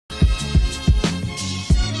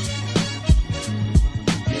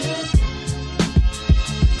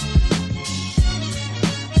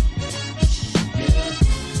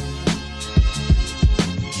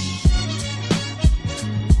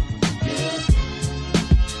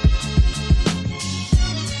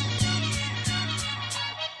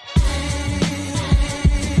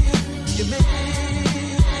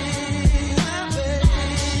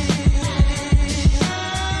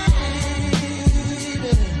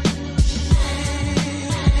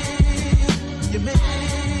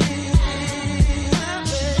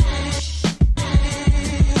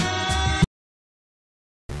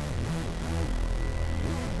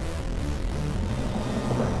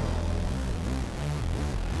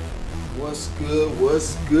What's good?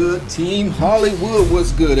 What's good? Team Hollywood.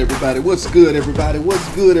 What's good, everybody? What's good, everybody? What's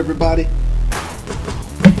good, everybody?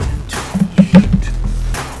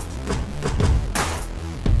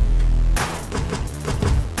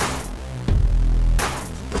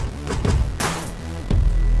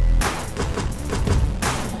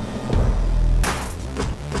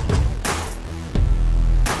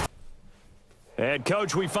 And,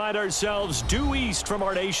 Coach, we find ourselves due east from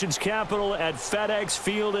our nation's capital at FedEx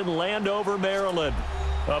Field in Landover, Maryland.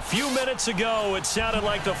 A few minutes ago, it sounded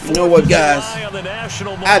like the 4th You know what, guys? on the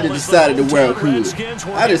national mall I decided to wear a hood.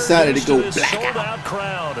 I decided to go black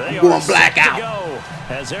out. I'm going black out.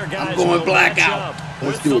 I'm going black out.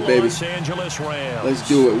 Let's do it, baby. Let's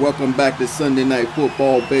do it. Welcome back to Sunday Night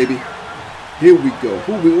Football, baby. Here we go.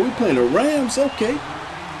 Who we playing? The Rams? Okay.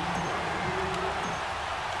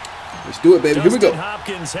 Let's do it, baby. Here we go.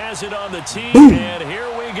 Hopkins has it on the tee, Boom. And here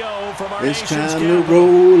we go from our It's nation's time capital. to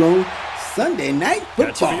roll on Sunday Night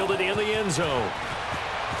That's Football. fielded in the end zone.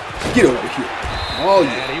 Get over here. Oh,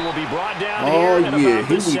 yeah. And he will be brought down Oh, here at yeah. about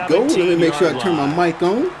the Here we go. Let me make sure I turn my 17-yard mic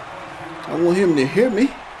on. I want him to hear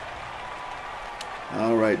me.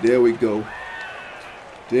 All right. There we go.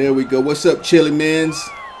 There we go. What's up, Chili Mans?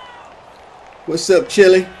 What's up,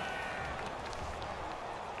 Chili?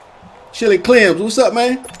 Chili Clems. What's up,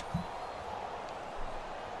 man?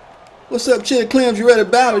 What's up, Chili Clems? You ready to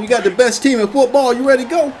battle? You got the best team in football. You ready to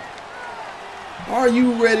go? Are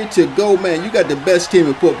you ready to go, man? You got the best team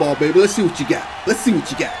in football, baby. Let's see what you got. Let's see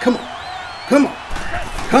what you got. Come on. Come on.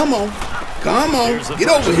 Come on. Come on. Get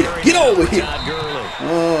over here. Get over here.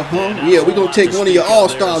 Yeah, we're going to take one of your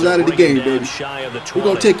all-stars out of the game, baby. We're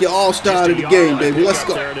going to take your all-star out of the game, baby. Let's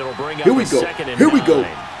go. Here we go. Here we go.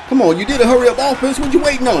 Come on. You did a hurry-up offense. What you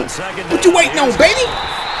waiting on? What you waiting on, baby?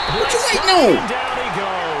 What you waiting on?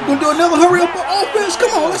 We're going to do another hurry-up offense. Come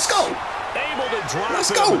on. Let's go. Let's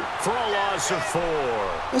go. For a loss of 4.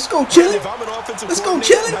 Let's go, Chili. Let's go,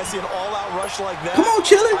 Chili. Come on,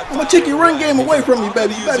 Chili. I'm going to take your run game away from you,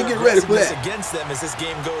 baby. You better get ready for that.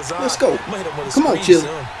 Let's go. Come on, Chili.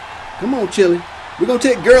 Come on, Chili. We're going to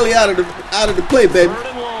take Gurley out of the play, baby.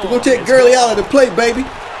 We're going to take Gurley out of the play, baby.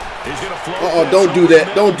 Don't do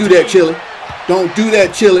that. Don't do that, Chili. Don't do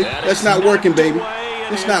that, Chili. That's not working, baby.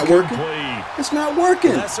 It's not working. It's not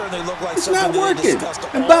working. It's not working.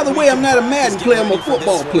 And by the way, I'm not a Madden player. I'm a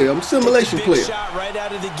football player. I'm a simulation player.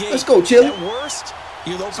 Let's go, Chili.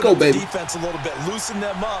 Let's go, baby.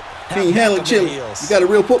 Can't handle it, Chili. You got a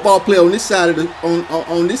real football player on this side of the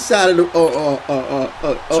on this side of the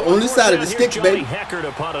on this side of the sticks, baby.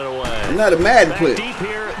 I'm not a Madden player.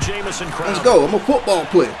 Let's go. I'm a football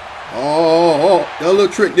player. Oh, that little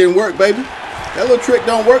trick didn't work, baby. That little trick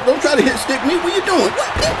don't work. Don't try to hit stick me. What you doing?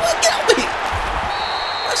 What? Get over here.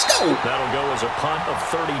 Let's go. That'll go as a punt of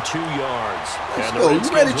 32 yards. Let's go. You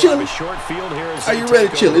ready, Chili? Are you ready,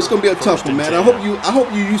 Chili? It's gonna be a tough one, man. I hope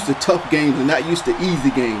you used to tough games and not used to easy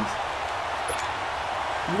games.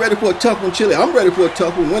 You ready for a tough one, Chili? I'm ready for a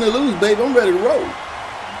tough one. Win or lose, baby. I'm ready to roll.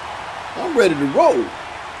 I'm ready to roll.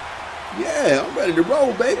 Yeah, I'm ready to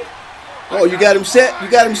roll, baby. Oh, you got him set? You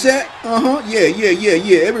got him set?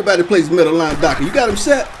 Yeah. Everybody plays middle linebacker. You got him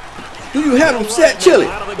set? Do you have him set, Chili?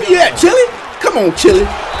 Yeah, Chili. Come on, Chili.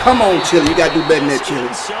 Come on, Chili. You got to do better than that, Chili.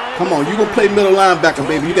 Come on. You going to play middle linebacker,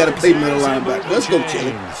 baby. You got to play middle linebacker. Let's go,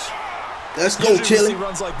 Chili. Let's go, Chili.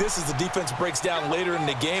 Runs like this as the defense breaks down later in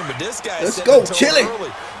the game, but this guy Let's go, Chili.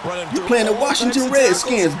 You playing the Washington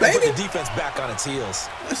Redskins, baby. The defense back on its heels.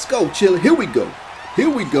 Let's go, Chili. Here we go. Here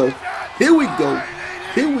we go. Here we go.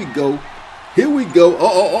 Here we go. Here we go.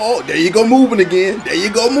 Oh. There you go moving again. There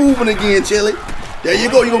you go moving again, Chili. There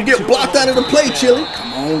you go. You're going to get blocked out of the play, Chili.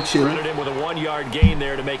 Come on, Chili. With a 1-yard gain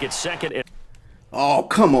there to make it second. Oh,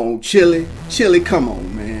 come on, Chili. Chili, come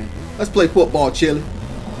on, man. Let's play football, Chili.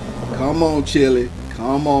 Come on, Chili.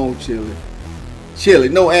 Come on, Chili. Chili,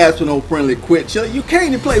 no ass for no friendly quit. Chili, you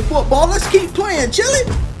came to play football. Let's keep playing, Chili.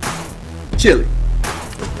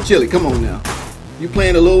 Chili, come on now. You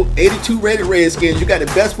playing a little 82 rated Redskins. You got the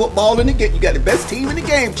best football in the game. You got the best team in the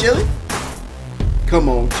game, Chili. Come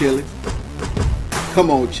on, Chili.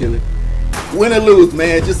 Come on, Chili. Win or lose,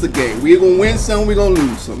 man, just a game. We're going to win some, we're going to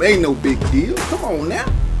lose some. Ain't no big deal. Come on now.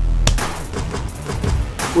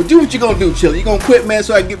 Well, do what you're going to do, Chili. You going to quit, man,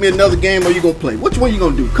 so I can get me another game, or you going to play? Which one you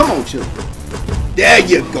going to do? Come on, Chili. There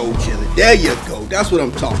you go, Chili. There you go. That's what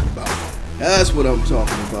I'm talking about. That's what I'm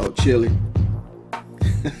talking about, Chili.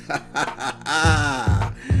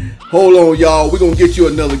 Hold on, y'all. We're going to get you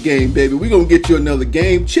another game, baby. We're going to get you another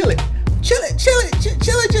game. Chili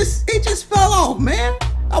just fell off, man.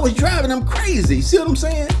 I was driving him crazy. See what I'm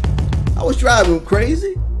saying? I was driving him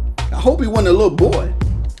crazy. I hope he wasn't a little boy.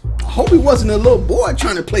 I hope he wasn't a little boy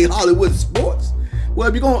trying to play Hollywood sports. Well,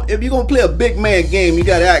 if you're gonna play a big man game, you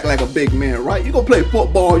gotta act like a big man, right? You're gonna play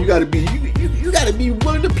football, you gotta be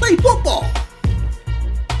willing to play football.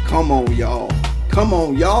 Come on, y'all. Come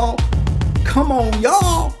on, y'all. Come on,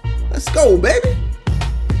 y'all. Let's go, baby.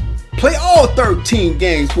 Play all 13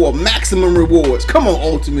 games for maximum rewards. Come on,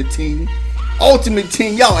 Ultimate Team. Ultimate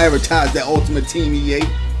Team, y'all advertise that Ultimate Team, EA.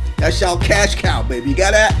 That's y'all cash cow, baby. You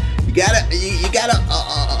gotta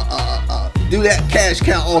do that cash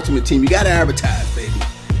cow Ultimate Team. You gotta advertise, baby.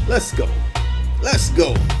 Let's go. Let's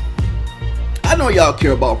go. I know y'all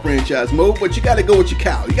care about franchise mode, but you gotta go with your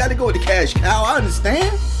cow. You gotta go with the cash cow. I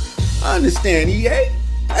understand. I understand, EA.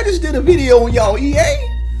 I just did a video on y'all, EA.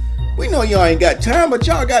 We know y'all ain't got time, but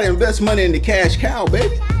y'all gotta invest money in the cash cow,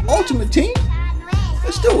 baby. Ultimate Team.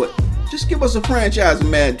 Let's do it. Just give us a franchise in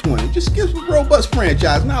Madden 20. Just give us a robust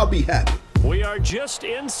franchise, and I'll be happy. We are just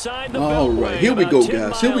inside the all right, here we go,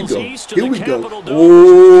 guys. Here we go. Here we go.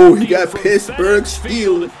 Oh, he got Pittsburgh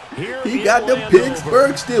Steelers. He got the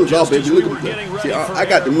Pittsburgh Steelers. Oh, baby, look at that. See, I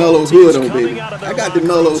got the mellow hood on, baby. I got the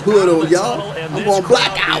mellow hood on, y'all. I'm going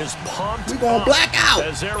black out. We're going black out.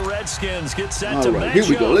 All right, here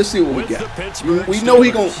we go. Let's see what we got. We know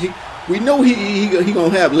he gonna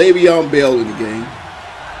have Le'Veon Bell in the game,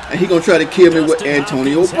 and he gonna try to kill me with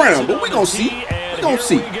Antonio Brown. But we gonna see. We gonna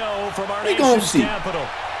see. We gonna see.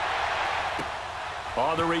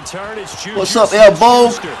 On the return, it's what's up, El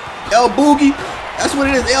Boogie? That's what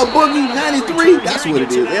it is. El Boogie 93. That's what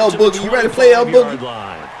it is. El Boogie. You ready to play El Boogie?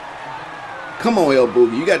 Come on, El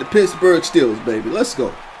Boogie. You got the Pittsburgh Steelers, baby. Let's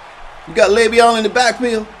go. You got Le'Veon in the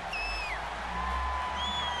backfield.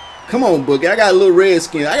 Come on, Boogie. I got a little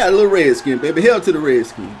redskin. Baby. Hell to the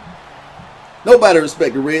Redskins. Nobody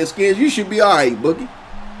respect the Redskins. You should be all right, Boogie.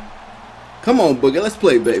 Come on, Boogie. Let's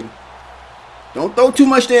play, baby. Don't throw too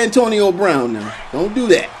much to Antonio Brown now. Don't do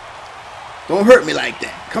that. Don't hurt me like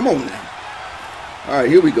that. Come on now. All right,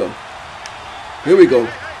 here we go. Here we go.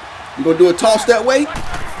 You gonna do a toss that way?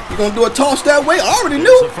 You gonna do a toss that way? I already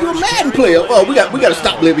knew. You're a Madden player. Oh, we got to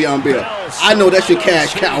stop Le'Veon Bell. I know that's your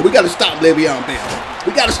cash cow. We got to stop Le'Veon Bell.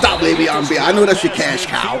 We got to stop Le'Veon Bell. I know that's your cash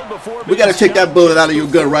cow. We got to take that bullet out of your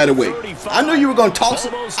gun right away. I knew you were going to toss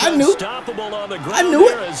it. I knew. I knew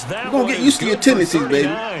it. You're going to get used to your tendencies, baby.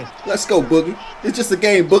 Let's go, Boogie. It's just a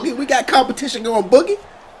game, Boogie. We got competition going, Boogie.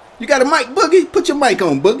 You got a mic, Boogie? Put your mic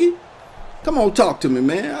on, Boogie. Come on, talk to me,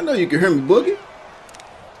 man. I know you can hear me, Boogie.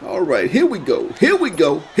 All right, here we go. Here we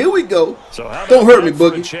go. Here we go. Don't hurt me,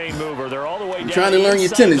 Boogie. I'm trying to learn your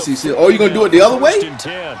tendencies here. Oh, you gonna do it the other way?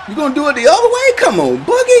 You gonna do it the other way? Come on,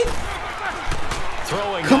 Boogie.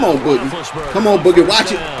 Come on, Boogie. Come on, Boogie.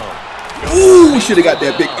 Watch it. Ooh, we should have got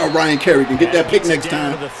that big Ryan Kerrigan. Get that pick next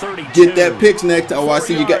time. Get that pick next time. Oh, I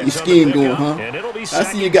see you got your scheme going, huh? I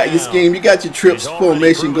see you got your scheme. You got your trips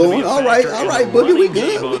formation going. All right, Boogie. We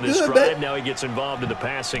good. We good, baby. Now he gets involved in the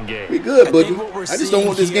passing game. We good, Boogie. I just don't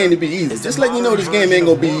want this game to be easy. Just let me know this game ain't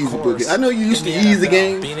gonna be easy, Boogie. I know you used to easy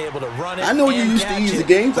games. I know you used to easy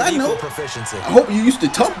games. I know. I hope you used to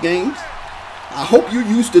tough games. I hope you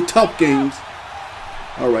used to tough games.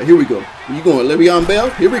 All right, here we go. You going, Le'Veon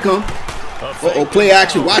Bell? Here we come. Uh-oh, play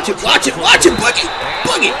action. Watch it, Boogie.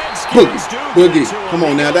 Boogie. Come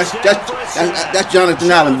on now. That's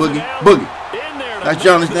Jonathan Allen, Boogie. That's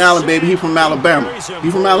Jonathan Allen, baby. He from Alabama.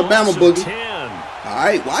 Boogie. All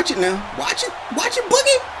right, watch it now. Watch it,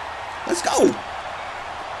 Boogie. Let's go.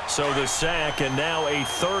 So the sack and now a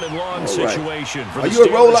 3rd and long situation. Are you a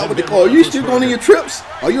rollout with the car? Are you still going on your trips?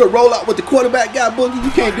 Are you a rollout with the quarterback guy, Boogie?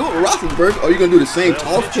 You can't do it with Roethlisberger. Are you going to do the same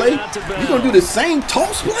toss play? You going to do the same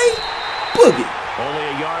toss play? Boogie. Only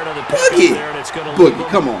a yard on the Boogie. There, and it's gonna Boogie,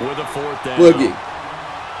 come on. With a 4th down. Boogie.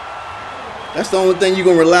 That's the only thing you're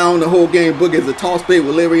going to rely on the whole game, Boogie, is a toss play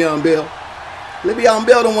with Le'Veon Bell. Le'Veon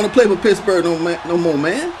Bell don't want to play for Pittsburgh no more,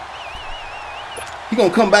 man. He going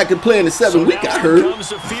to come back and play in the 7th week, I heard. Comes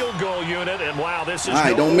the field goal unit, and wow, this is all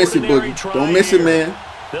right, don't miss it, Boogie. Don't miss it, man.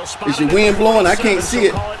 Is your wind blowing? I can't see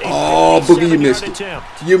it. Oh, Boogie, you missed it.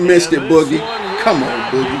 You missed it, Boogie. Come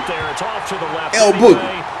on, Boogie. El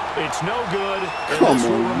Boogie. It's no good. Come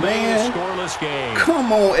on, man. Scoreless game.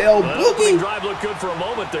 Come on, El Boogie. Drive looked good for a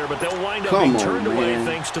moment there, but they'll wind up being turned away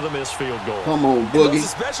thanks to the missed field goal. Come on, Boogie.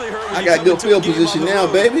 I got good field position now,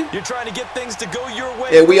 baby. You're trying to get things to go your way.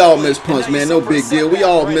 Yeah, we all miss punts, man. No big deal. We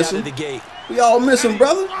all miss them. We all miss them,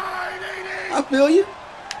 brother. I feel you.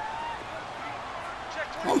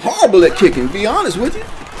 I'm horrible at kicking, be honest with you.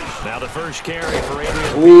 Now the first carry for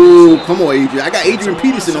Adrian. Ooh, come on, Adrian. I got Adrian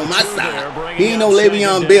Peterson on my side. He ain't no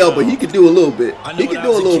Le'Veon Bell, but he could do a little bit. He can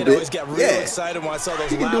do a little bit. Yeah.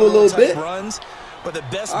 He can do a little bit. But the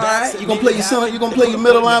best all right, you gonna play your son? You gonna play your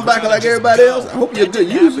middle linebacker like everybody else? I hope you're a good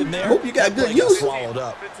user. I hope you got good use.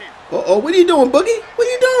 Uh-oh, what are you doing, Boogie? What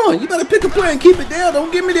are you doing? You better pick a play and keep it there.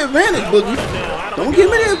 Don't give me the advantage, Boogie. Don't give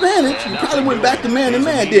me the advantage. You probably went back to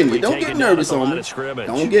man-to-man, didn't you? Don't get nervous on me.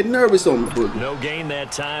 Don't get nervous on me, Boogie. No gain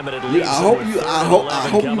that time, but at least I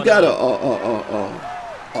hope you got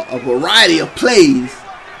a variety of plays.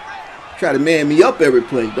 Try to man me up every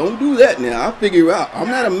play. Don't do that now. I'll figure it out. I'm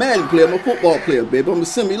not a Madden player. I'm a football player, baby. I'm a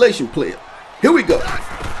simulation player. Here we go.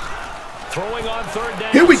 Throwing on third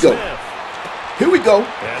down. Here we go. Here we go.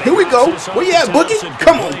 Here we go. Where you at, Boogie?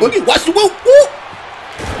 Come on, Boogie. Watch the whoop. Whoop.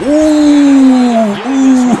 Ooh.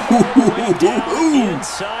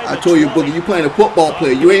 I told you, Boogie, you playing a football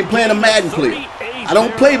player. You ain't playing a Madden player. I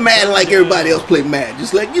don't play Madden like everybody else play Madden.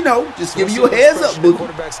 Just let you know. Just give you a heads up, Boogie.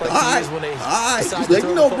 All right. Just let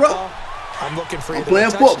you know, bro. I'm playing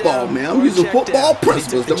football, man. I'm using football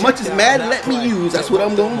principles. As much as Madden let me use, that's what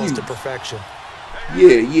I'm going to use.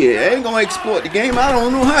 Yeah. I ain't going to exploit the game. I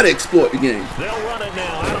don't know how to exploit the game. All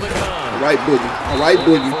right, Boogie.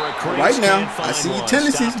 All right now. I see your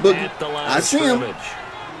tendencies, Boogie. I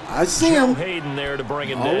see him.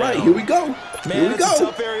 All right, here we go. Here we go. It's a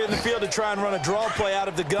tough area in the field to try and run a draw play out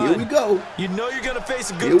of the gun. Here we go. You know you're going to face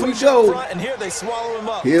a good push up front, and here they swallow him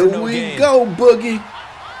up. Here we go, Boogie.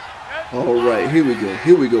 All right, here we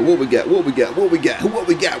go. What we got,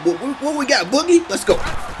 Boogie? Let's go.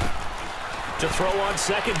 To throw on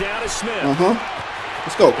second down is Smith.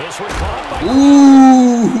 Let's go.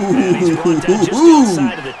 Ooh.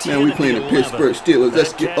 Man, we playing the Pittsburgh Steelers.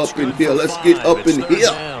 Let's get up in here. Let's get up in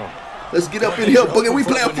here, Boogie. We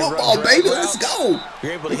playing football, baby. Let's go.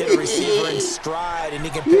 You're able to hit a receiver in stride, and he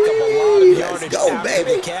can pick up a lot of yardage after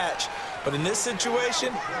the catch. But in this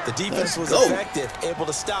situation, the defense was effective, able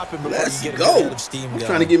to stop him before he get a bit of steam going.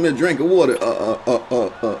 Trying to give me a drink of water,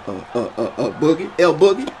 Boogie.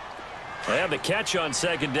 Boogie. They had the catch on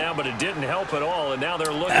second down, but it didn't help at all, and now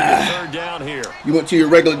they're looking at third down here. You went to your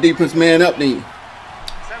regular defense man up, then.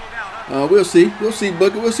 We'll see,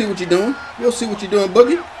 Boogie. We'll see what you're doing.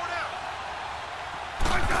 Boogie.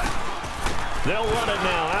 They'll run it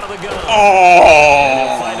now out of the gun.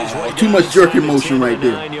 Oh, too much jerking motion right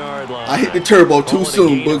there. I hit the turbo too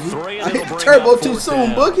soon, Boogie.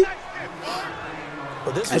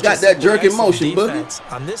 I got that jerking motion, Boogie.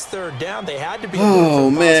 On this third down, they had to be.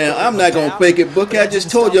 Oh, man, I'm not going to fake it, Boogie. I just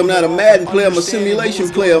told you I'm not a Madden player. I'm a simulation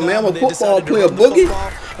player, man. I'm a football player, Boogie.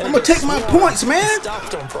 I'm going to take my points, man.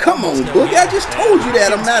 Come on, Boogie. I just told you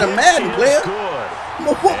that I'm not a Madden player. I'm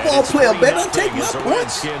a football player, baby. I take my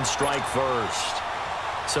points. Strike first.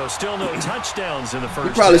 So still no touchdowns in the first.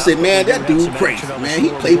 You probably say, man, that dude crazy, man. He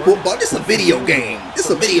played football. This is a video game.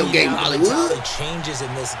 Hollywood. It changes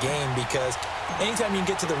in this game because anytime you can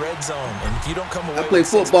get to the red zone, and if you don't come away, I play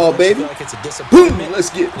football, baby. Like it's a disappointment. Boom, let's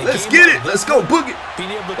get it. Let's go, Boogie.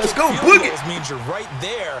 Let's go, Boogie. Means you're right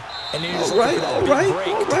there, and you're all right.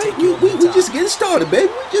 We just getting started, baby.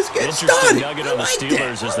 We just getting started. I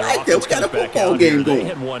like that. We got a football game going. They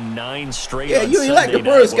had won 9 straight. Yeah, you ain't like the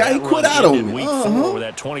first guy. He quit out on me. With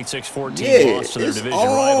that 26-14 loss to their division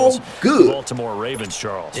all rivals, good. the Baltimore Ravens,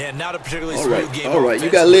 Charles. Yeah, not a particularly smooth game. All right. You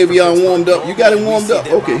got Le'Veon warmed up. You got him warmed up.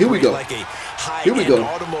 Okay, here we go. You either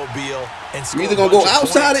gonna go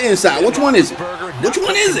outside or inside. Which one is it?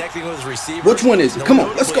 Come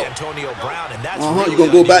on, let's go. You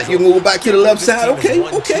gonna go back? You gonna go back to the left side? Okay,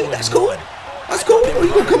 that's cool. Or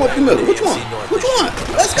you gonna come up the middle? Which one?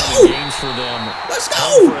 Let's go.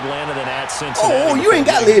 Oh, you ain't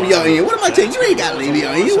got Le'Veon in here. What am I telling you? You ain't got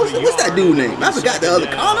Le'Veon in here. What's that dude's name? I forgot the other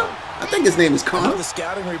Connor. I think his name is Connor. The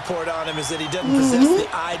scouting report on him is that he doesn't possess the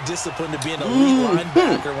eye discipline to be an elite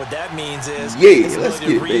linebacker. And what that means is, let's get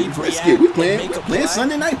it, baby. Let's get it. We're playing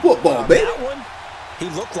Sunday Night Football, baby. That one, he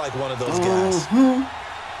looked like one of those guys.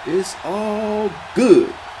 It's all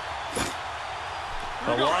good.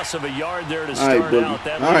 A loss of a yard there to start out.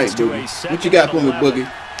 That all right, Boogie. What you got for me, Boogie?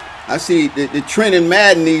 I see the trend in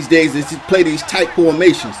Madden these days is to play these tight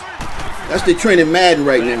formations. That's the trend in Madden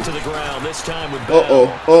right now.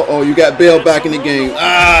 You got Bell back in the game.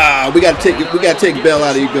 We gotta take Bell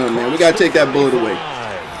out of your gun, man. We gotta take that bullet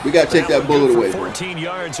away. 14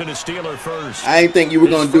 yards and a Steeler first. I ain't think you were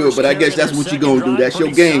gonna do it, but I guess that's what you're gonna do. That's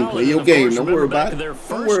your game. Play your game. Don't worry about it.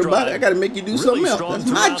 I gotta make you do something else. That's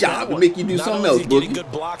my job to make you do something else, Boogie.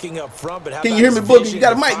 Can you hear me, Boogie? You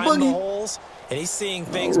got a mic, Boogie? And he's seeing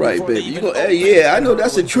things. All right, baby. I know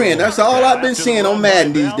that's a trend. That's all I've been seeing on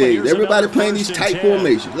Madden these days. Everybody playing these tight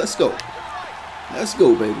formations. Let's go,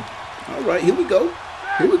 baby. All right, here we go.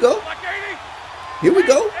 I'm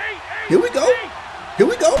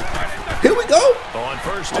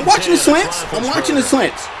watching the slants.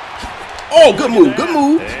 Oh, good move. Good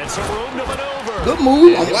move. And some room to maneuver. Good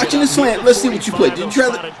move. I'm watching the slant. Let's see what you play. Did you try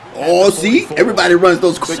that? Oh, see? Everybody runs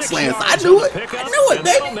those quick slants. I knew it. I knew it,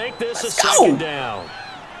 baby. Let's go.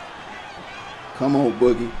 Come on,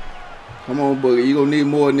 Boogie. Come on, Boogie. You're going to need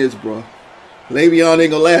more than this, bro. Le'Veon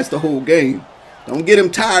ain't going to last the whole game. Don't get him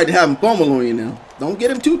tired to have him fumble on you now. Don't get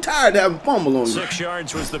him too tired to have him fumble on you. 6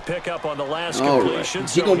 yards was the pickup on the last completion. Right.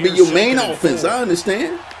 He's going to be your main offense. I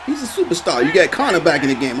understand. He's a superstar. You got Connor back in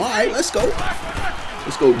the game. All right, let's go.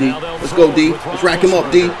 Let's go, D. Let's go, D. Let's rack him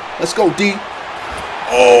up, D. Let's go, D.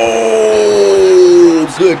 Oh,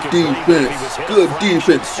 good defense. Good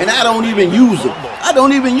defense. And I don't even use him. I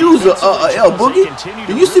don't even use a L Boogie.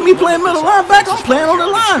 Do you see me playing middle linebacker? I'm playing on the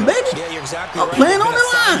line, baby. I'm playing on the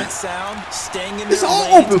line. It's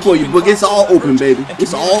all open for you, Boogie. It's all open, baby.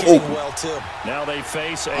 It's all open.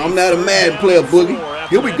 I'm not a Madden player, Boogie.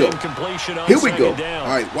 Here we go. Here we go. All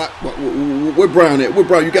right, where Brown at? Where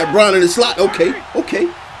Brown? You got Brown in the slot? Okay, okay.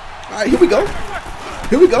 All right, here we go.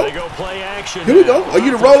 Here we go. Here we go. Are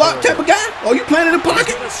you the rollout type of guy? Are you playing in the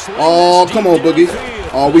pocket? Oh, come on, Boogie.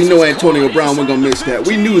 Oh, we know Antonio Brown wasn't going to miss that.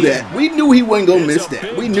 We knew that. We knew he wasn't going to miss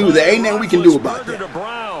that. We knew that. Ain't nothing we can do about that.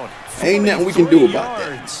 Ain't nothing we can do about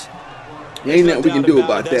that. Ain't nothing we can do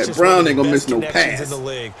about that. Brown ain't going to miss no pass.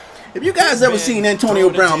 If you guys ever seen Antonio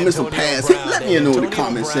Brown miss a pass, let me know in the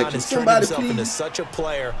comment section. Somebody please.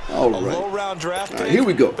 All right, here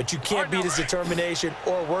we go. But you can't beat his determination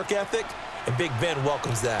or work ethic. And Big Ben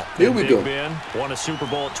welcomes that. Here we go. Big Ben won a Super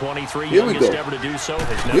Bowl at 23. Here we go. Youngest ever to do so.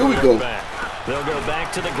 Has never Here we go. back. They'll go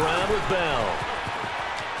back to the ground with Bell.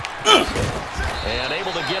 And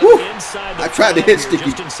able to get inside the I tried to hit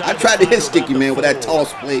Sticky. I tried to hit Sticky, man, with that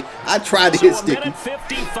toss play. I tried to hit Sticky.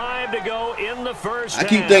 55 to go in the first I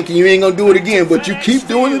keep thinking you ain't going to do it again, but you keep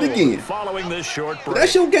doing it again. Following this short break.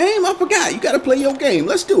 That's your game? I forgot. You got to play your game.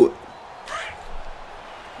 Let's do it.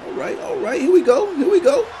 All right, here we go, here we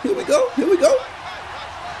go, here we go, here we go.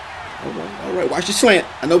 All right, watch the slant.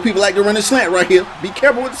 I know people like to run the slant right here. Be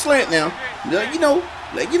careful with the slant now. Let you know.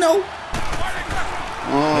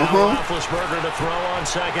 Roethlisberger to throw on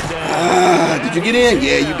second down. Did you get in?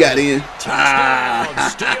 Yeah, you got in.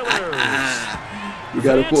 We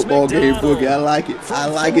got a football game, Boogie. I like it. I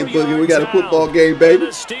like it, Boogie. We got a football game, baby.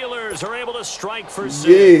 The Steelers are able to strike for 6.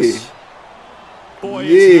 Yeah. Boy,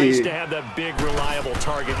 it's nice to have that big, reliable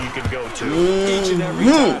target you can go to. Each and every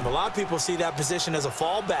time. A lot of people see that position as a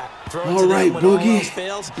fallback. All right, Boogie.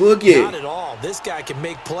 Boogie. Not at all. This guy can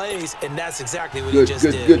make plays, and that's exactly what he just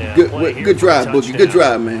did. Good drive, Boogie. Good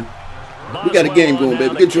drive, man. We got a game going,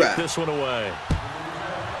 baby. Good drive. This one away.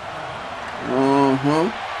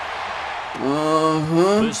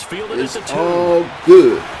 It's all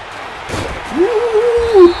good.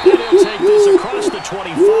 He'll take this across the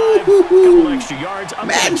 25. Couple extra yards.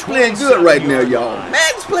 Madden's playing good right now, y'all.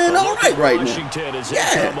 Madden's playing all right right now.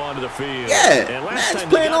 Yeah. Madden's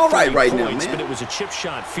playing all right right now, man. But it was a chip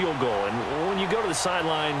shot field goal. And when you go to the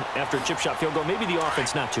sideline after a chip shot field goal, maybe the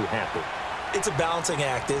offense not too happy. It's a balancing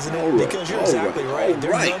act, isn't it? Because you're exactly right.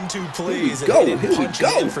 They're run-to plays and they didn't punch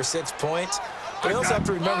it in for 6 points. But you also have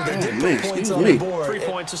to remember they did put points on the board. 3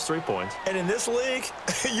 points is 3 points. And in this league,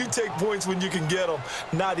 you take points when you can get them.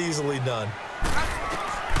 Not easily done.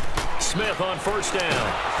 Smith on first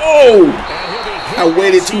down. Oh! I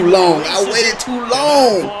waited too long. I waited too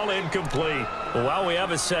long. Ball incomplete. Well, while we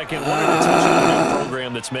have a second, wanted to touch on a new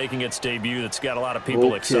program that's making its debut that's got a lot of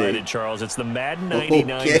people excited, Charles. It's the Madden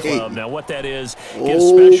 99 Club. Now, what that is, gives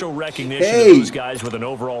special recognition to those guys with an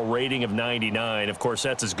overall rating of 99. Of course,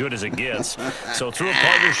 that's as good as it gets. So through a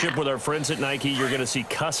partnership with our friends at Nike, you're going to see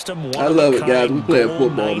custom I love it, guys. We playing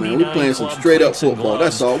football, man. We playing some straight-up football.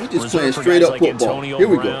 That's all. We just playing straight-up football. Here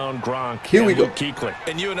we go. Here we go.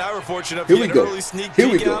 And you and I were fortunate to get an early sneak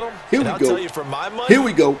peek at them. Here we go. Here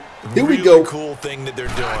we go. Here we go. Cool thing that they're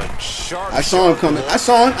doing. I saw him coming. I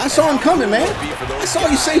saw him coming, man. I saw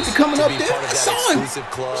your safety coming up there. I saw him.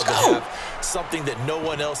 Let's go. Something that no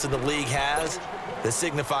one else in the league has that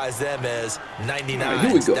signifies them as 99. Right,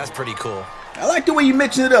 here we go. That's pretty cool. I like the way you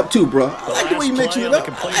mention it up too, bro. I like the way you mention it up.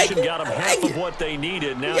 I like it. Got them half of what they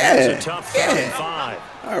needed. Now it's a tough 5.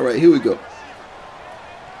 All right, here we go.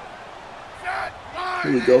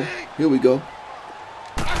 Here we go. Here we go.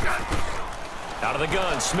 Out of the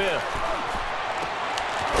gun, Smith.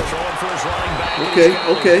 Throwing for his running back.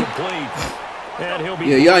 Okay.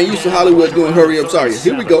 Yeah, y'all ain't used to Hollywood doing hurry up. Sorry.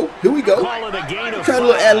 Here we go. Here we go. I'm trying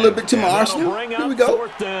to add a little bit to my arsenal. Here we go.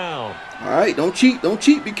 All right, don't cheat. Don't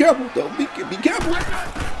cheat. Be careful. Don't be careful.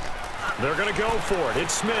 They're gonna go for it.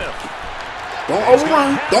 It's Smith. Don't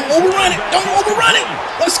overrun. Don't overrun it. Don't overrun it.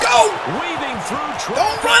 Let's go. Weaving through.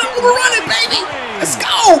 Don't overrun it, baby. Let's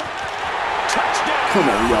go. Touchdown. Come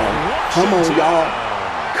on, y'all. Come on, y'all.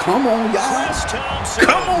 Come on, y'all.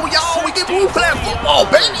 Come on, y'all. We get moved playing football,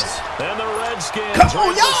 baby. Come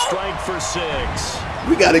on, y'all. Strike for 6.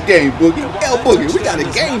 We got a game, Boogie. L Boogie, we got a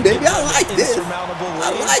game, baby. I like this. I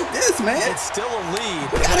like this, man. It's still a lead.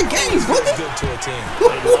 We got a game, Boogie. Good to a team.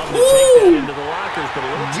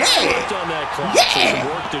 Yeah. Yeah.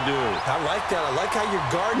 Work to do. I like that. I like how you're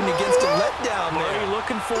guarding against a letdown there. What are you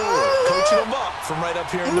looking for? Coaching them up from right up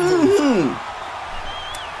here in the booth.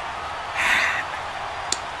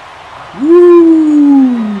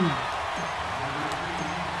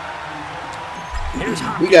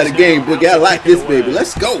 We got a game, Boogie. I like this, baby.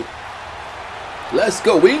 Let's go. Let's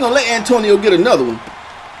go. We ain't gonna let Antonio get another one.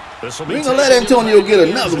 We ain't gonna let Antonio get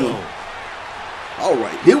another one. All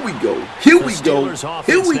right, here we go. Here we go.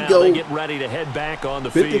 Here we go. Get ready to head back on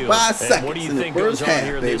the 55 seconds what do you in think the first goes on half,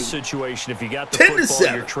 here in baby. this situation? If you got the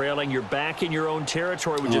football, you're trailing, you're back in your own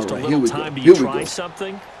territory with just a little time. Do you try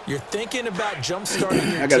something? You're thinking about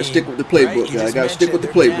jump-starting your I got to team, stick with the playbook, right? I got to stick with the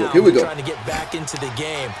playbook. Here we go. Trying to get back into the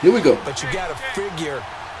game. Here we go. But you got to figure,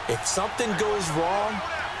 if something goes wrong,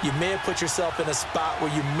 you may have put yourself in a spot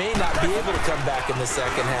where you may not be able to come back in the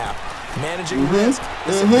second half. Managing risk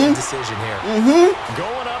is a big decision here.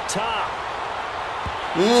 Going up top.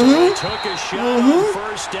 So he took a shot on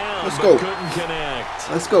first down, but couldn't connect.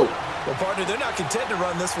 Let's go. Well, partner, they're not content to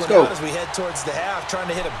run this one out as we head towards the half, trying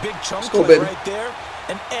to hit a big chunk play right there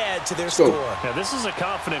and add to their score. Now, this is a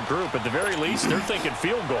confident group. At the very least, they're thinking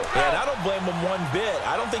field goal. Yeah, and I don't blame them one bit.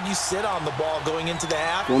 I don't think you sit on the ball going into the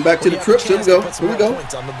half. Going back to the trips. Here we go. Here we go.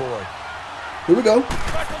 Points on the board. Here we go.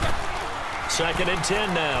 2nd and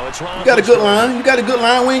 10 now. It's Ron. You got a good line. You got a good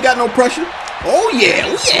line. We ain't got no pressure. Oh, yeah.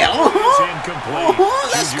 Oh, yeah.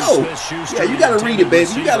 Let's go. Yeah, you got to read it,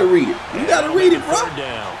 baby. You got to read it. You got to read it, bro.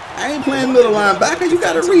 I ain't playing middle linebacker. You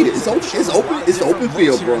got to read it. It's open. It's open. It's open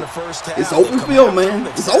field, bro. It's open field, man.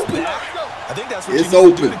 It's open. It's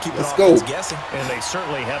open. Let's go. And they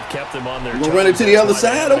certainly have kept them on their toes. We'll run it to the other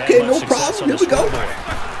side. Okay, no problem. Here we go.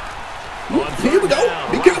 Here we go.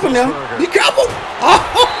 Be careful now. Be careful.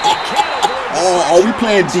 Oh, are we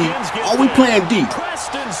playing D? Are we playing D?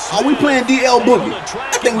 Are we playing DL Boogie?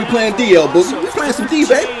 I think we playing DL Boogie. We playing some D,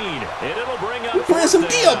 baby. We playing some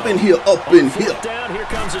D up in here. Up in here. Here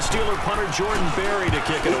comes the Steeler punter Jordan Berry to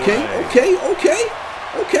kick it away.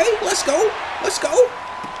 Okay. Let's go. Let's go.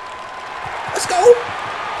 Let's go.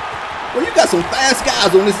 Well, you got some fast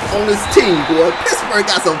guys on this team, boy. Pittsburgh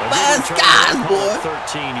got some fast guys, boy.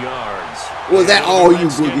 13 yards. Was that all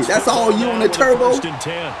you, Boogie? That's all you on the turbo? 1st and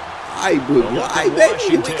 10. All right, Boogie. All right, baby.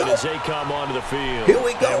 Here we go. As they come onto the field. Here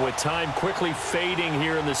we go. And with time quickly fading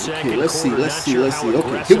here in the second let's quarter. see.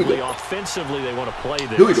 Okay, here we go. Offensively, they want to play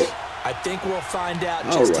this. Here we go. I think we'll find out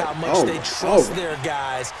just how much they trust their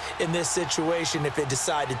guys in this situation if they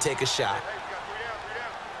decide to take a shot.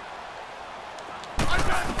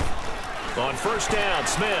 On first down,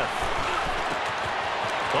 Smith.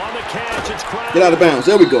 On the catch, it's Crowder. Get out of bounds.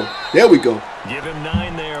 There we go. There we go. Give him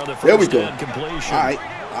 9 there on the first down completion. All right.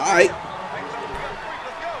 All right.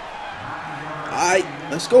 All right.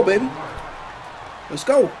 Let's go, baby. Let's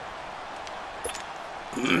go.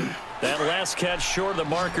 That last catch short of the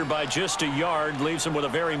marker by just a yard leaves him with a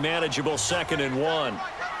very manageable 2nd and 1.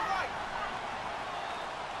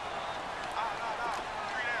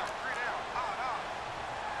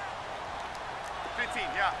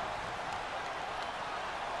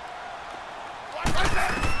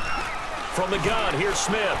 From the gun, here's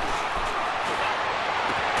Smith.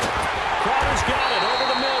 Crowder's got it over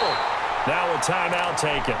the middle. Now a timeout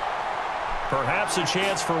taken. Perhaps a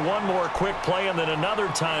chance for one more quick play and then another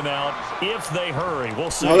timeout if they hurry. We'll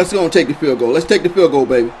see. Now let's go and take the field goal. Let's take the field goal,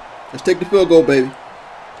 baby. Let's take the field goal, baby.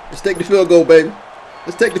 Let's take the field goal, baby.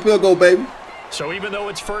 Let's take the field goal, baby. So even though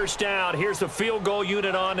it's first down, here's the field goal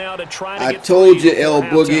unit on now to try to I get told you, L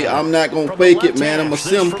Boogie, I'm not going to fake it, man. I'm a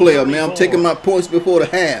sim player, man. I'm taking my points before the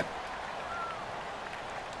half.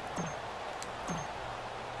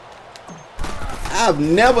 I've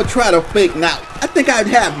never tried to fake now. I think I'd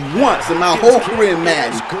have once in my whole career in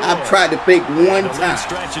Madden. I've tried to fake one time.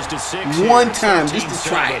 One time just to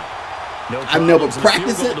try it. I never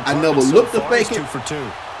practiced it. I never looked to fake it.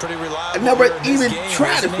 I never even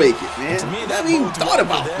tried to fake it, man. I never even thought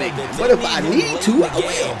about faking it. But if I need to, I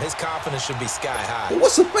will. His confidence should be sky high. But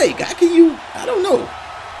what's a fake? How can you? I don't know.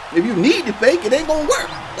 If you need to fake, it ain't gonna work.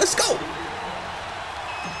 Let's go.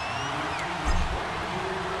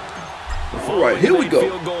 All right, here we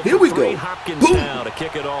go. Here we go. Boom. To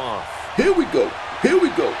kick it off. Here we go. Here we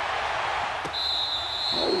go.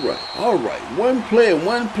 All right. All right. One play and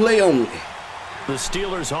one play only. The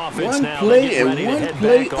Steelers offense one now play and one head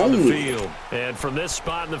play back on the only. field. And from this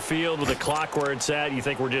spot in the field with the clock where it's at, you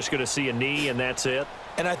think we're just going to see a knee and that's it?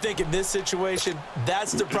 And I think in this situation,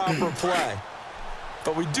 that's the proper play.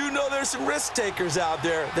 But we do know there's some risk takers out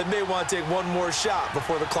there that may want to take one more shot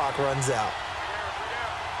before the clock runs out.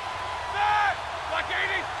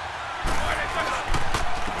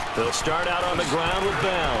 They'll start out on the ground with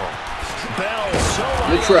Bell. Bell,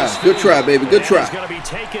 good try, baby, good try. He's going to be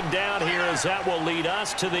taken down here as that will lead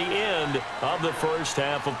us to the end of the first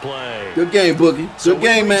half of play. Good game, Boogie. Good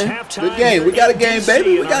game, man. Good game. We got a game,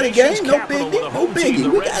 baby. We got a game. No biggie. No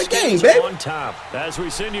biggie. We got a game, baby. On top. As we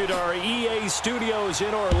send you to our EA studios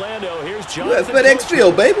in Orlando, here's John FedEx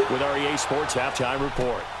Field, baby. With our EA Sports halftime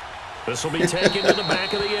report. This will be taken to the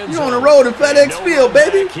back of the end zone. You're on the road in FedEx Field,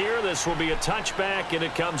 baby. Here, this will be a touchback, and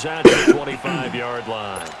it comes out to the 25-yard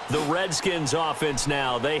line. The Redskins offense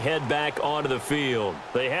now, they head back onto the field.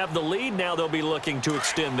 They have the lead. Now they'll be looking to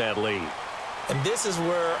extend that lead. And this is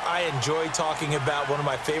where I enjoy talking about one of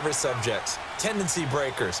my favorite subjects, tendency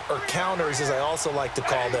breakers, or counters as I also like to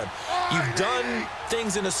call them. You've done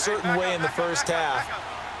things in a certain way in the first half,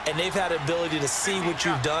 and they've had the ability to see what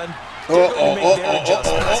you've done. They're going to make their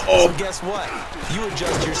adjustments. So guess what? You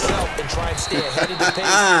adjust yourself and try and stay ahead of the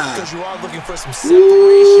pace because you are looking for some separation.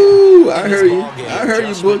 Ooh, I heard you. I heard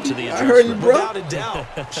you, Boogie. I heard you, bro. Without a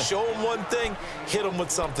doubt. Show them one thing, hit them with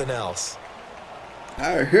something else.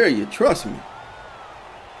 I hear you. Trust me.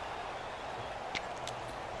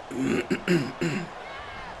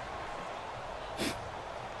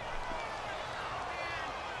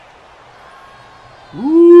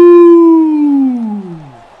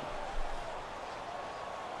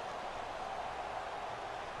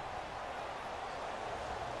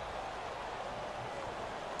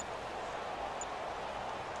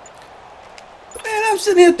 I'm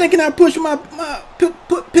sitting here thinking I push pick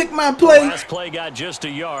my play. The last play got just a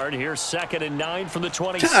yard. Here's 2nd and 9 from the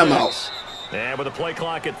 26. Timeout. And with the play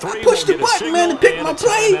clock at 3, I pushed the button, man, to pick my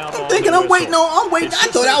play. I'm thinking I'm waiting. I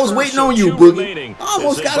thought I was waiting on you, Boogie. I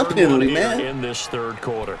almost got a penalty, man. In this third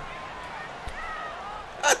quarter.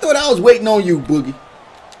 I thought I was waiting on you, Boogie.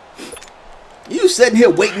 You sitting here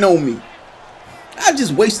waiting on me. I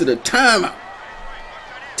just wasted a timeout.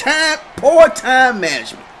 Poor time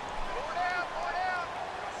management.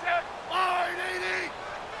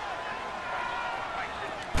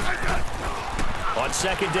 On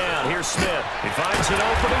 2nd down, here's Smith. He finds an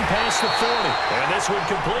opening past the 40. And this one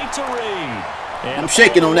complete to Reed. I'm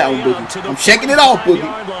shaking on that one, Boogie. I'm shaking it off, Boogie.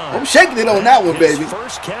 I'm shaking it on that one, baby.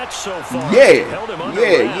 First catch so far. Yeah.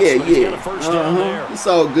 It's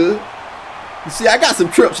all good. You see, I got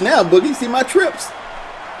some trips now, Boogie. You see my trips? All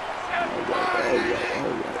right.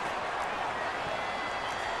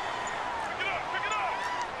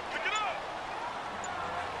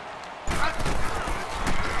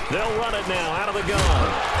 They'll run it now out of the gun.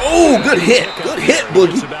 Oh, good hit. Good hit,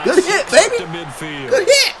 Boogie. Good hit, baby. Good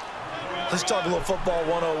hit. Let's talk a little football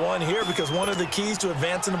 101 here because one of the keys to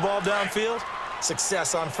advancing the ball downfield,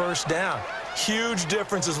 success on first down. Huge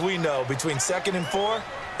difference, as we know, between 2nd and 4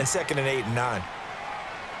 and 2nd and 8 and 9.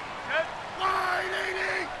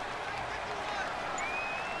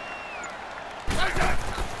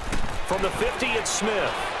 From the 50, it's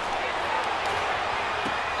Smith.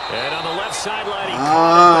 And on the left sideline,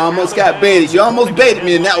 I almost got baited. You almost baited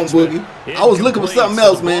me in that one, Boogie. I was looking for something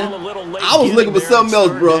else, man. I was looking for something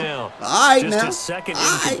else, bro. All right, now. Just his 2nd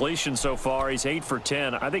incompletion so far. He's 8 for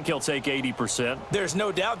 10. I think he'll take 80%. There's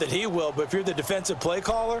no doubt that he will, but if you're the defensive play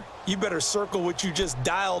caller, you better circle what you just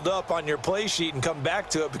dialed up on your play sheet and come back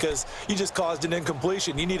to it because you just caused an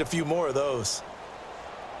incompletion. You need a few more of those.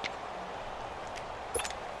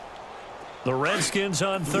 The Redskins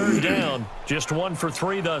on 3rd down. Just 1 for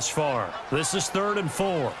 3 thus far. This is 3rd and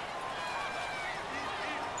 4.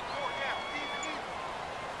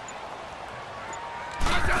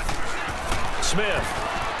 Smith.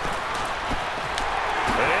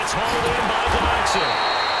 And it's hauled in by Jackson.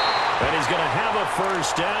 And he's going to have a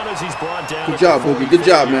first down as he's brought down. Good job, Boogie. Good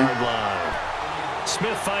job, man.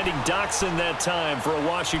 Smith finding Doxson that time for a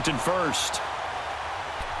Washington first.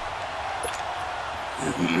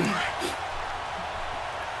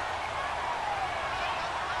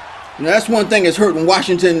 Now, that's one thing that's hurting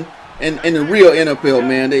Washington and the real NFL,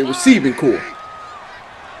 man. They receiving core.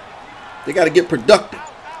 They got to get productive.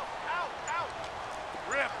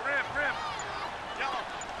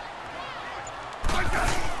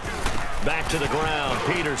 Back to the ground,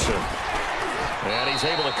 Peterson. And he's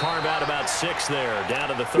able to carve out about 6 there, down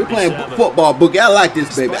to the 37. We're playing football, Boogie. I like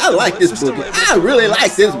this, baby. I like this, Boogie. I really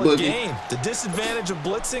like this, Boogie. The disadvantage of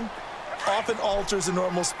blitzing, often alters the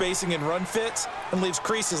normal spacing and run fits and leaves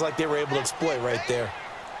creases like they were able to exploit right there.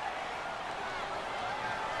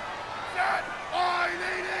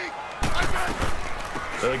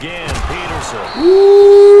 Again, Peterson.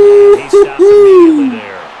 Ooh. He stopped immediately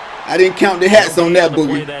there. I didn't count the hats on that,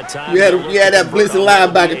 Boogie. You had that blitzing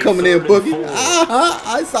linebacker coming in, Boogie.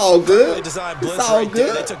 It's all good. It's all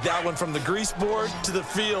good. They took that one from the grease board to the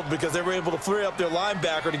field because they were able to free up their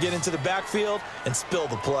linebacker to get into the backfield and spill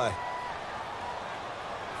the play.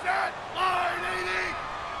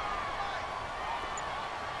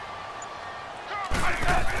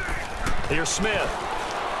 Here's Smith.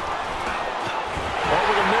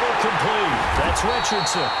 Over the middle, complete. That's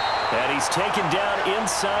Richardson. And he's taken down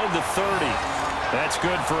inside the 30. That's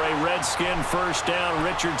good for a Redskin first down.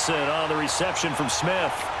 Richardson on the reception from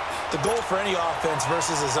Smith. The goal for any offense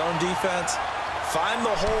versus his own defense, find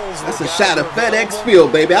the holes. That's a shot of FedEx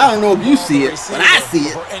Field, baby. I don't know if you see it, but I see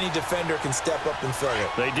it. Any defender can step up and fill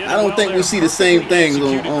it. I don't think we see the same things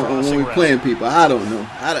on when we're playing people. I don't know.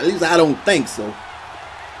 At least I don't think so.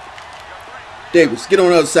 Davis, get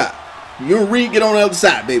on the other side. You and Reed, get on the other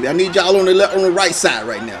side, baby. I need y'all on the right side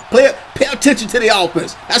right now. Pay attention to the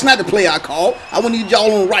offense. That's not the play I call. I want to need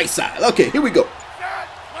y'all on the right side. Okay, here we go.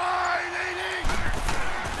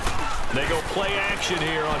 They go play action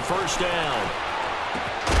here on first down.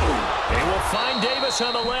 They will find Davis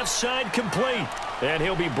on the left side, complete. And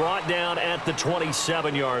he'll be brought down at the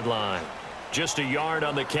 27-yard line. Just a yard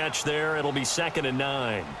on the catch there. It'll be 2nd and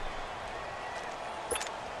 9.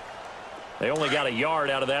 They only got a yard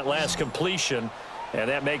out of that last completion, and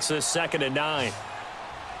that makes this 2nd and 9.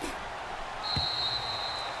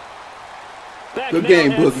 Good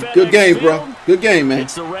game, Boogie. Good game, bro. Good game, man.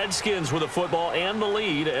 It's the Redskins with the football and the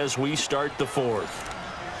lead as we start the 4th.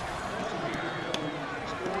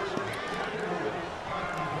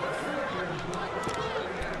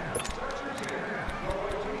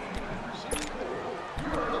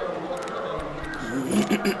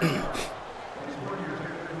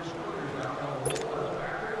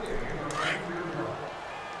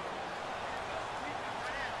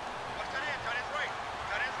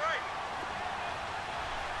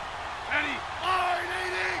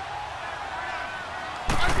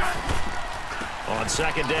 On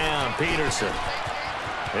 2nd down, Peterson.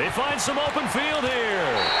 They find some open field here.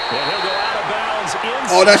 And he'll go out of bounds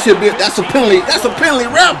inside. Oh, that should be. That's a penalty. That's a penalty,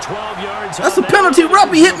 ref. 12 yards. That's a penalty,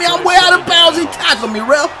 ref. He hit me. I'm way out of bounds. He tackled me,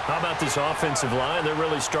 ref. How about this offensive line? They're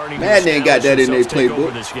really starting to Madden ain't got that in their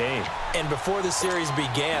playbook. This game. And before the series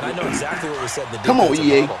began, I know exactly what we said in the Come on,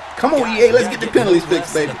 EA. bubble. Come on, EA. Let's get the penalties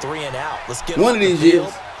fixed, baby. 3 and out. Let's get one of these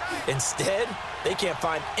years. Instead, they can't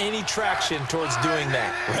find any traction towards doing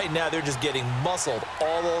that. Right now, they're just getting muscled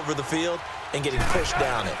all over the field and getting pushed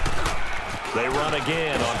down it. They run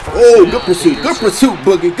again on first Oh, down. good pursuit. Good pursuit,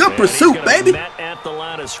 Boogie. Good pursuit, baby. At the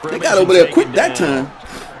line of They got over there quick that time.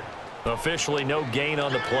 Officially no gain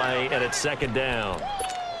on the play, and it's 2nd down.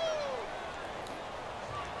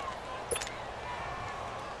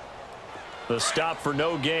 The stop for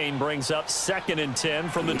no gain brings up 2nd and 10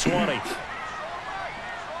 from the 20.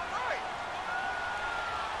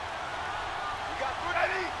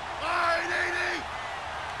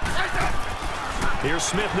 Here's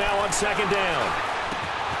Smith now on 2nd down.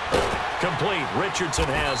 Complete. Richardson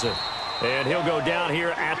has it. And he'll go down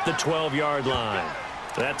here at the 12-yard line.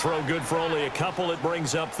 That throw good for only a couple. It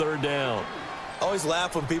brings up 3rd down. I always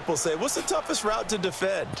laugh when people say, what's the toughest route to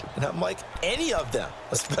defend? And I'm like, any of them,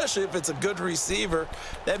 especially if it's a good receiver.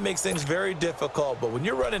 That makes things very difficult. But when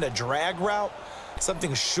you're running a drag route,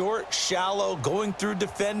 something short, shallow, going through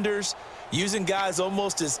defenders, using guys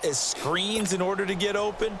almost as screens in order to get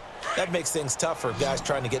open, that makes things tougher, guys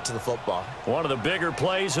trying to get to the football. One of the bigger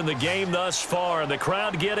plays in the game thus far, and the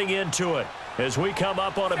crowd getting into it as we come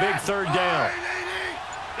up on a big 3rd down.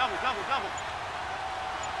 Double.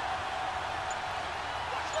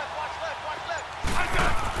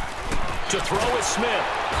 To throw is Smith.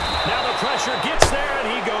 Now the pressure gets there, and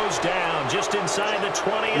he goes down just inside the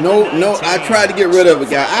 20. No, I tried to get rid of it,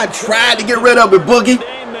 guy. I tried to get rid of it, Boogie.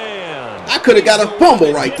 I could have got a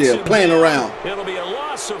fumble right there playing around. It'll be a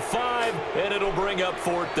loss of 5, and it'll bring up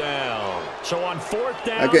 4th down. So on 4th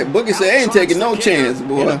down, okay, Boogie said, I ain't taking no chance,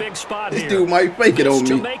 boy. This dude might fake it on me.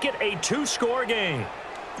 To make it a 2-score game.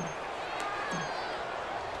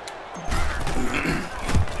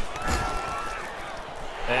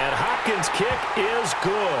 And Hopkins' kick is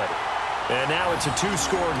good. And now it's a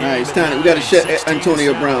 2-score game. All right, it's time. We got to shut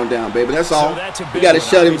Antonio Brown down, baby. That's all. We got to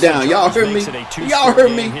shut him down. Y'all heard me? Y'all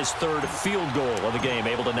heard me? His 3rd field goal of the game,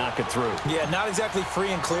 able to knock it through. Yeah, not exactly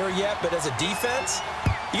free and clear yet, but as a defense,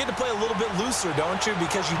 You get to play a little bit looser, don't you?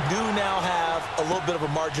 Because you do now have a little bit of a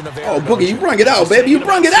margin of error. Oh, Boogie, you bring it out, baby. You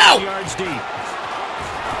bring it out.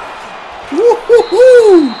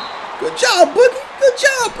 Woo-hoo-hoo. Good job, Boogie. Good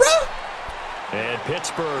job, bro. And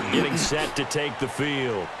Pittsburgh getting set to take the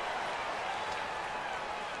field.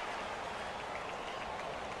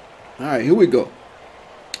 All right, here we go.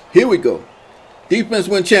 Here we go. Defense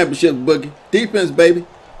win championship, Boogie. Defense, baby.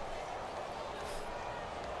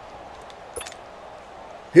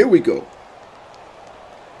 Here we go.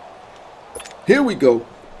 Here we go.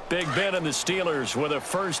 Big Ben and the Steelers with a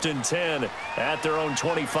 1st and 10 at their own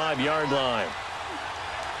 25-yard line.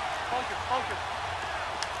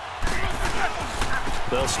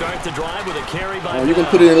 They'll start the drive with a carry by you're going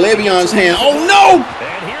to put it in Le'Veon's hand. Oh, no!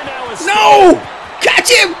 And here now is no! Catch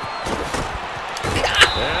him!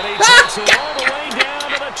 And he takes it all the way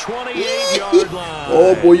down to the 28-yard line.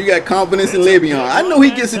 Oh, boy, you got confidence in Le'Veon. I know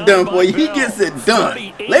he gets it done for you. He gets it done.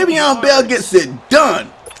 Le'Veon Bell gets it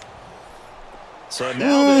done. So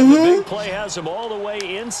now the big play has him all the way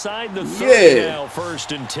inside the 30 now,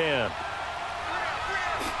 1st and 10.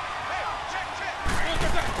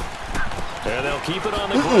 And they'll keep it on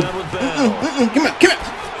the ground with Bell. Come on. Get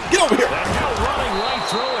over here. And now running right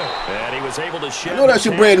through it. And he was able to shed. I know that's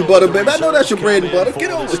your bread and butter, baby. I know that's your bread and butter.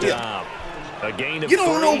 Get over here. A gain of Get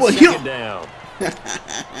on over 3, here. second down.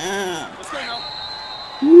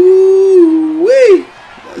 Woo-wee.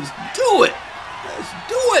 Let's do it. Let's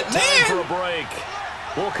do it, man. Time for a break.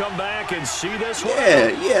 We'll come back and see this one.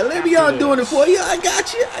 Yeah. Le'Veon doing it for you. I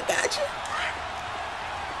got you.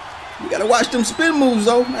 You gotta watch them spin moves,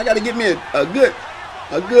 though. I gotta get me a good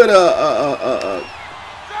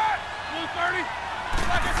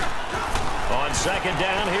On 2nd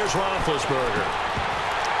down, here's Roethlisberger.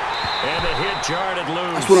 And the hit jarred it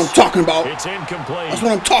loose. That's what I'm talking about. It's incomplete. That's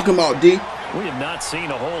what I'm talking about, D. We have not seen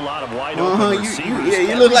a whole lot of wide open receivers.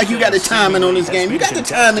 You look like you got the timing on this game. You got the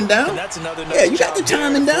timing down. That's another you got the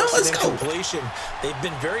timing down. Let's go. They've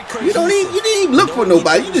been very you didn't even look for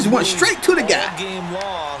nobody. You just went straight to the guy. Game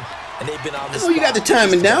long, and they've been on I know you got the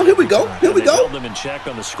timing down. Here we go. Here we go. Held them in check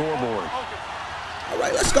on the scoreboard. All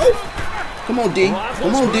right, let's go. Come on, D.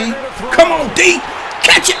 Come on, D. Come on, D.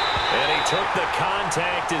 Catch it. And he took the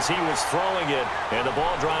contact as he was throwing it, and the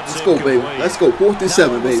ball drops. Let's go, baby. Let's go. 4th and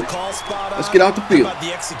 7, baby. Let's get out the field.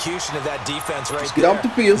 The execution of that defense right Let's get off the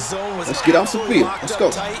field. Let's get off the field. Let's go.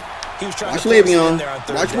 Watch Le'Veon.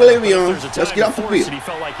 Watch Le'Veon. Let's get off the field.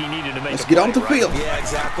 Let's get off the field. Yeah,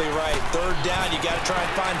 exactly right. 3rd down, you got to try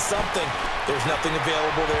and find something. There's nothing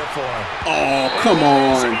available there for him. Oh, come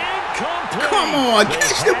on. Come on.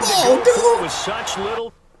 Catch the ball, dude. With such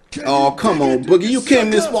little. Oh, come on, Boogie. You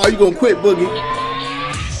came this far. You gonna quit, Boogie?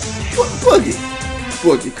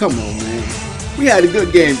 Boogie, come on, man. We had a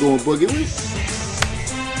good game going, Boogie.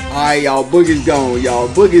 All right, y'all. Boogie's gone, y'all.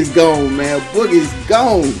 Boogie's gone, man. Boogie's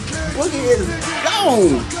gone. Boogie is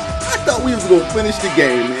gone. I thought we was gonna finish the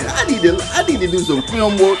game, man. I need to do some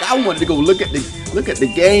film work. I wanted to go look at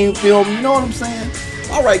the game film. You know what I'm saying?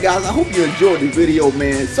 All right, guys. I hope you enjoyed the video,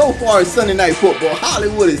 man. So far, it's Sunday Night Football.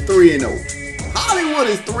 Hollywood is 3-0. Hollywood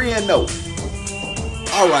is 3-0.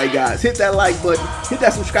 All right, guys, hit that like button, hit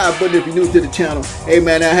that subscribe button if you're new to the channel. Hey,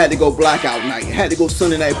 man, I had to go blackout night. I had to go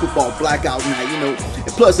Sunday Night Football blackout night, you know. And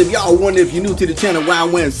plus, if y'all wonder if you're new to the channel why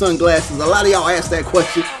I'm wearing sunglasses, a lot of y'all ask that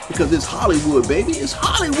question because it's Hollywood, baby. It's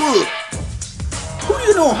Hollywood. Who do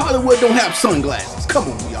you know in Hollywood don't have sunglasses? Come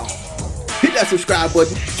on, y'all. Hit that subscribe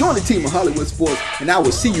button, join the team of Hollywood Sports, and I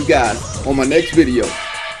will see you guys on my next video.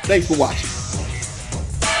 Thanks for watching.